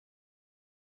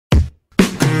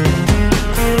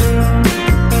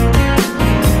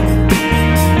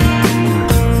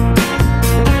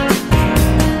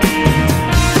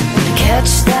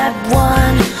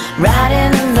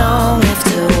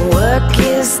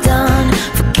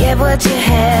what you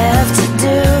have to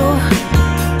do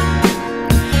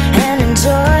and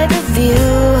enjoy the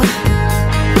view.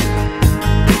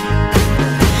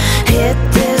 Hit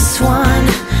this one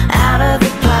out of the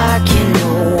park, you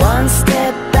know, one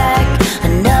step back,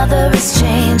 another is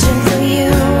changing for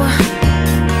you.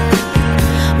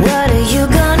 What are you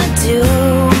gonna do?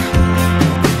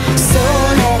 So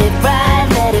let it ride,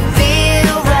 let it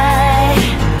feel right.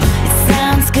 It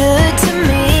sounds good to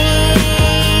me.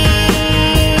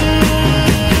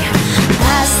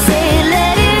 I say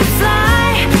let it fly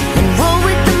and roll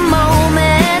with the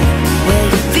moment, where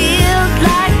you feel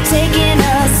like taking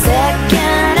a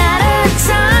second at a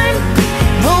time.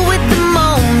 Roll with the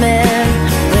moment,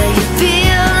 where you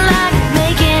feel like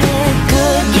making it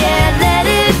good. Yeah, let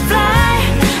it fly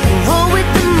and roll with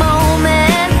the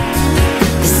moment.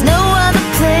 There's no other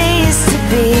place to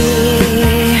be.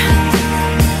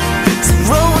 So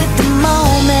roll with the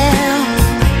moment.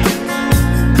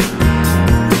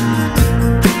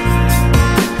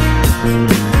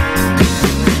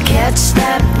 Catch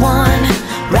that one,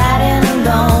 riding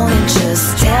alone and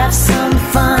just have some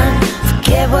fun.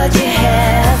 Forget what you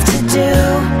have to do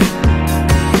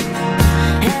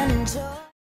and enjoy.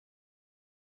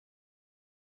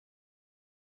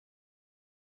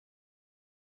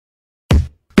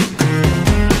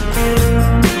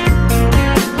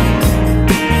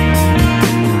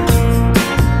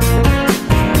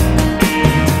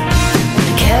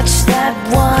 Catch that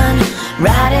one,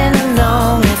 riding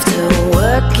alone after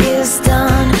work is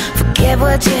done. Forget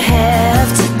what you have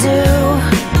to do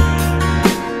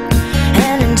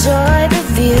and enjoy the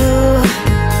view.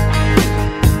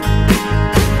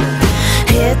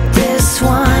 Hit this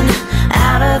one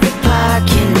out of the park,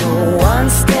 you know, one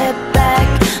step back,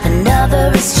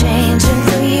 another is changing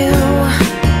for you.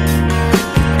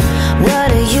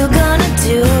 What are you gonna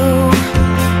do?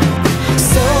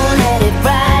 So let it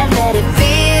ride, let it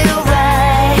feel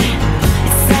right.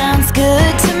 It sounds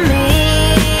good to me.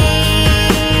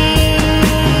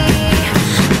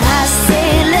 I say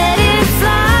let it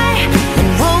fly and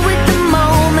roll with the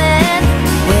moment,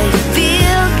 where you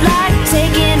feel like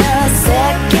taking a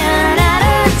second at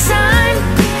a time.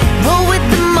 Roll with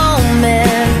the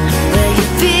moment, where you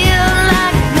feel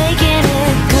like making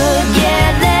it good. Yeah,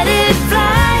 let it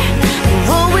fly and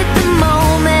roll with the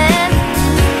moment.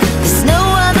 There's no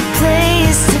other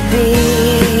place to be.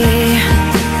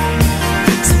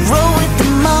 So roll with the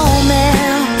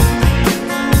moment.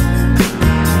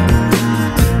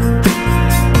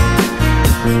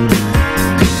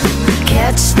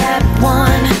 Catch that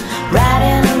one,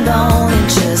 riding alone and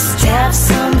just have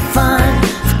some fun.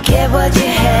 Forget what you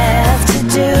have to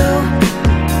do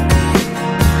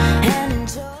and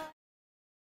enjoy.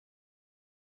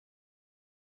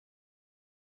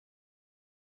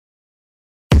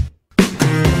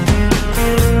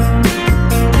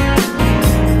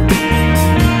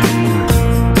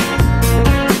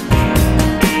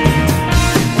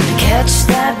 Catch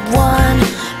that one,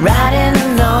 riding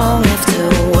alone after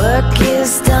work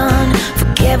is done.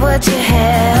 Forget what you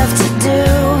have to do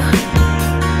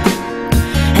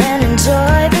and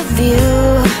enjoy the view.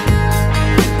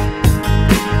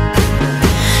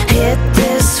 Hit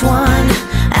this one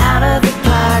out of the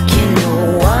park, you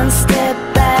know, one step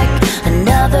back,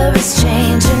 another is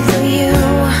changing for you.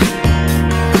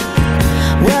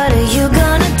 What are you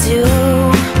gonna do?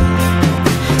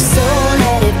 So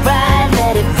let it ride,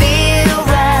 let it feel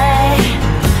right.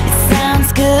 It sounds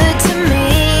good to me.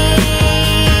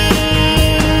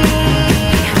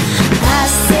 I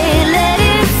say let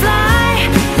it fly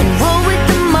and roll with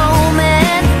the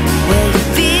moment, where you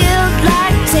feel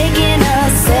like taking a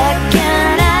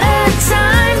second at a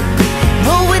time.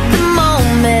 Roll with the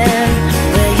moment,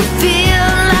 where you feel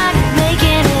like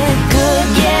making it good.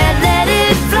 Yeah, let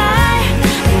it fly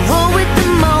and roll with the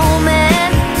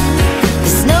moment.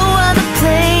 There's no other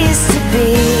place to be.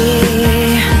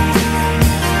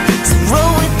 So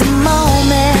roll with the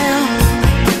moment.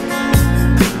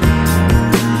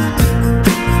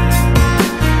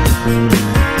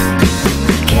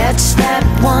 Catch that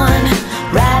one,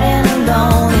 riding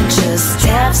alone and just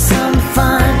have some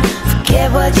fun.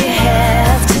 Forget what you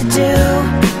have to do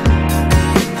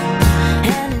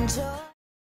and enjoy.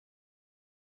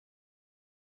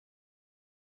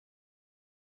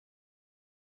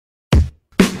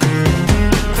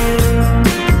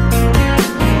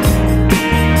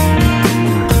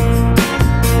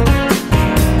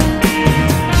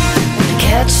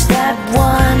 Catch that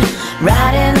one,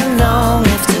 riding alone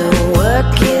after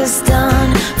work is done.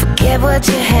 Forget what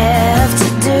you have to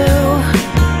do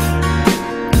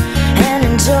and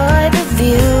enjoy the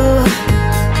view.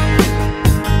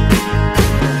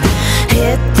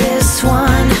 Hit this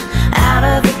one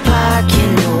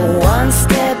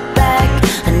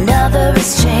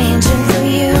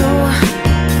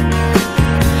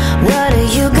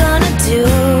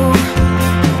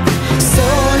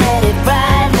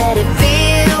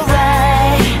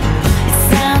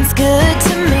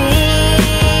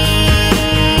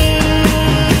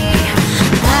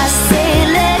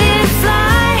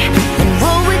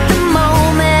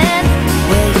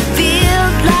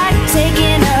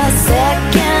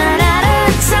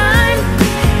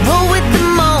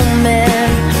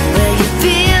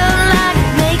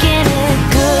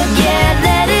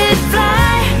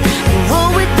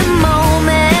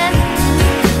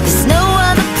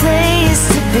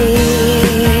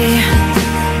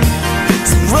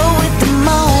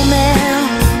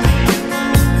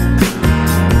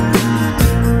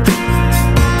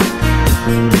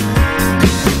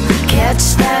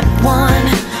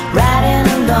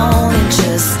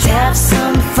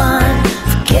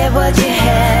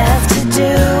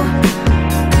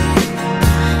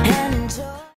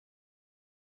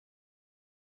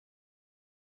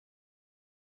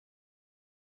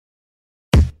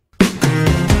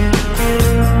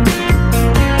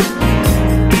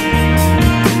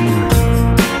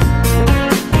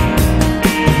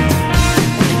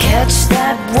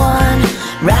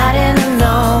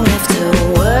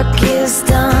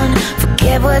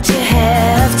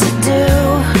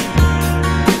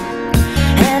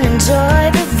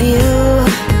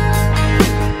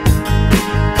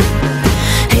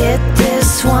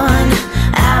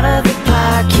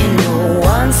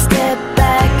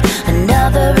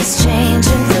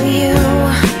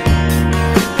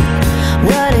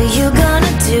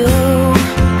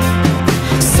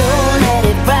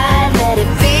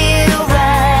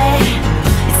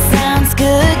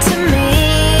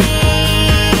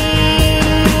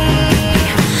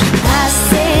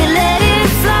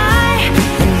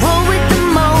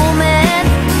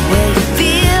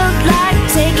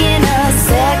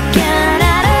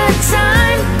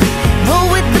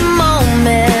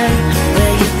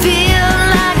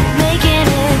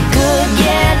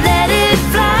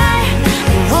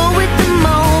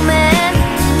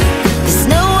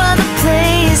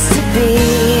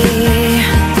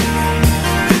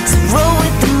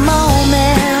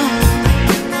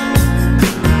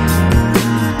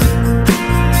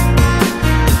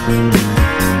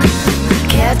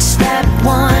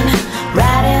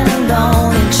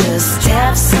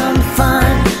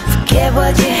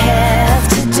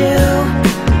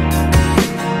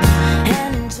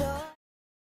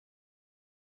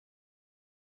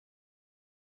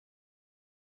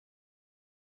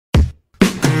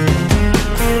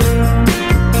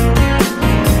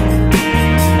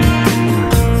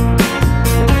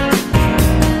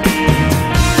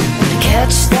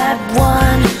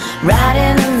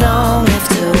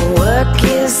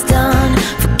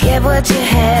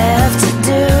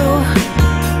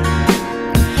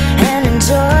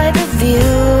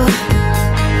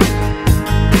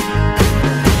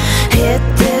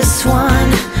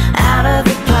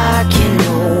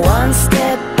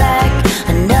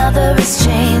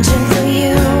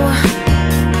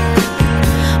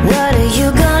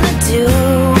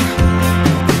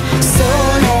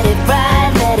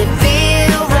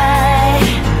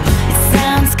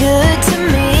good to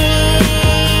me.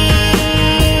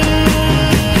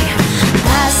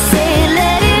 I say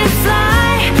let it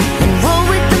fly and roll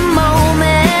with the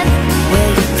moment,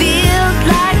 where you feel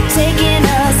like taking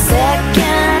a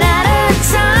second at a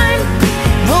time.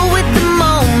 Roll with the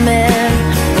moment,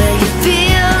 where you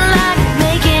feel like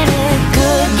making it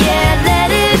good. Yeah, let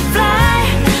it fly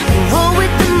and roll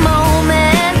with the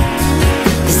moment.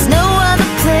 There's no other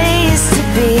place to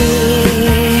be.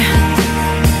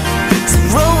 So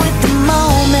roll with the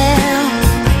moment.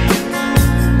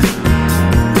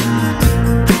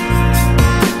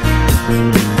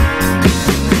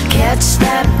 Catch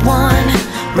that one,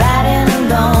 riding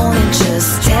alone and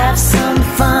just have some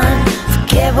fun.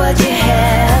 Forget what you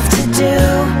have to do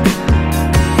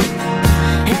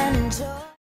and enjoy.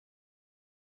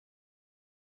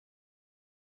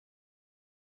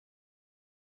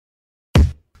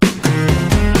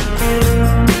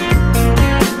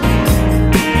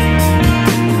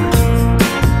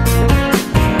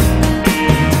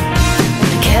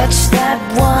 Catch that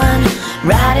one,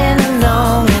 riding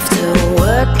alone after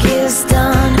work is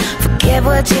done. Forget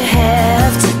what you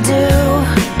have to do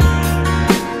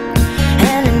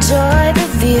and enjoy the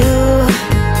view.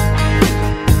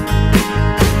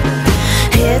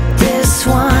 Hit this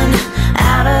one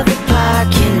out of the park.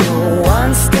 You know,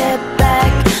 one step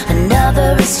back,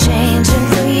 another is changing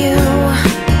for you.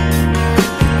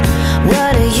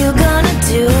 What are you gonna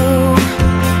do?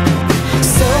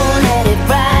 So let it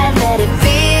ride, let it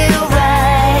feel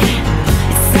right.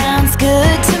 It sounds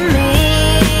good to me.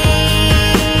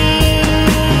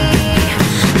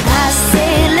 I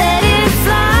say let it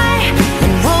fly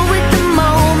and roll with the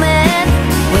moment,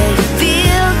 where you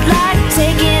feel like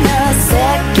taking a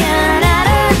second at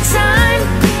a time.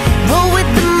 Roll with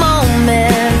the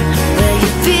moment, where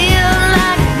you feel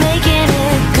like making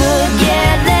it good.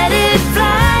 Yeah, let it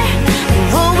fly and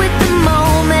roll with the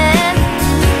moment.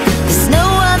 There's no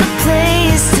other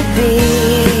place to be.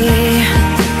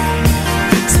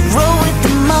 So roll with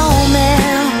the moment.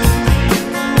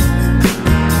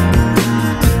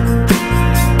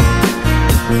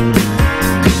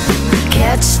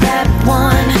 Catch that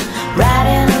one,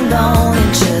 riding alone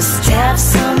and just have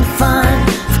some fun.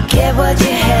 Forget what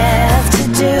you have to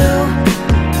do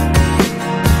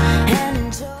and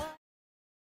enjoy.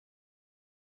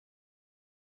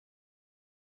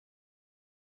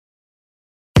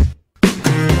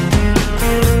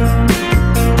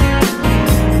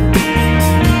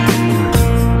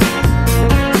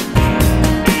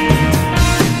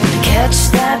 Catch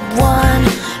that one,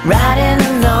 riding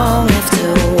alone after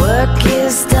work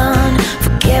is done.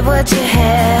 Forget what you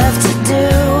have to do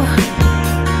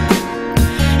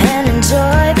and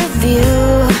enjoy the view.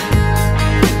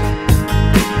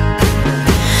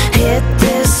 Hit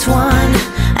this one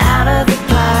out of the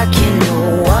park. You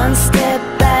know, one step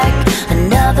back,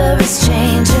 another is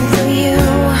changing for you.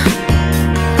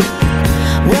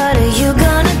 What are you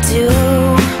gonna do?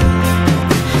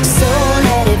 So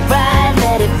let it ride,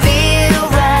 let it feel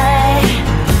right.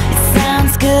 It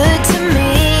sounds good to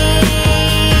me.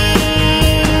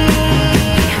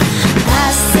 I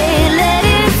say let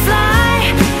it fly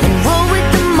and roll with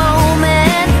the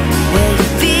moment, where you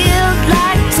feel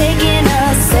like taking a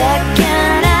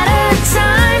second at a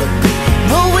time.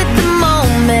 Roll with the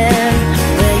moment,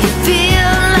 where you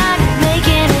feel like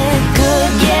making it good.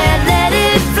 Yeah, let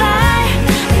it fly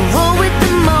and roll with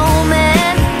the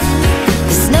moment.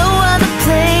 There's no other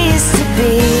place to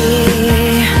be.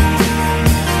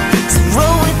 So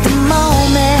roll with the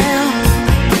moment.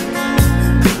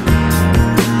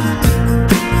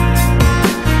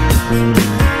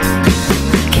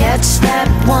 Catch that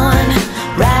one,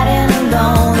 riding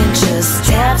alone and just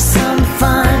have some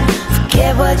fun.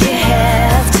 Forget what you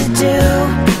have to do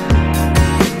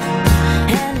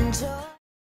and enjoy.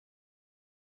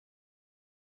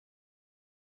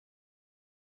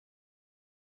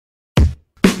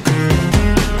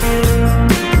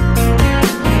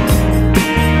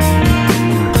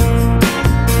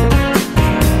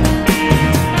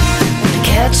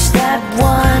 Catch that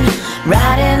one,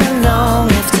 riding alone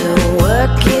after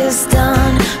work is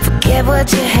done. Forget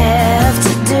what you have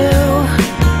to do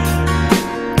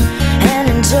and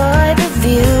enjoy the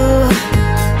view.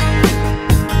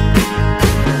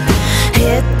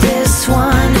 Hit this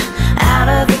one out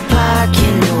of the park.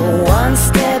 You know, one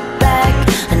step back,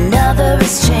 another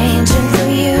is changing for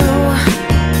you.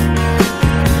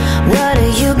 What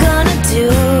are you gonna do?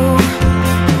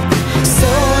 So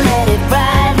let it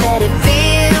ride, let it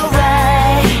feel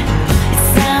right. It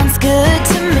sounds good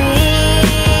to me.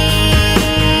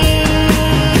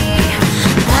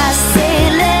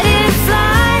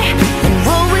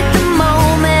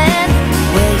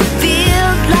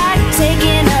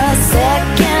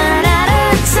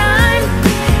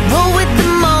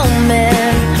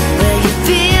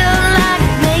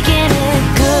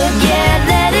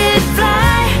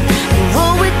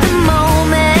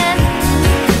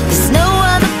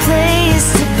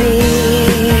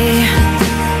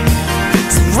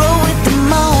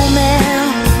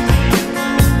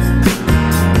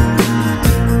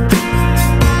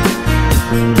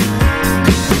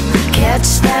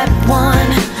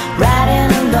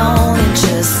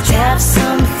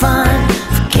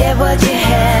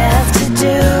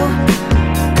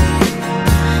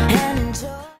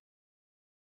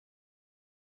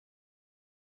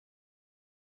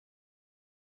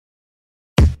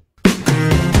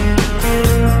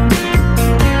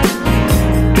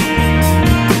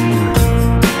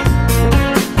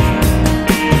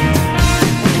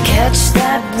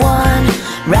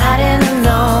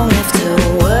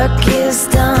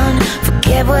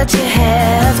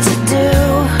 left to do.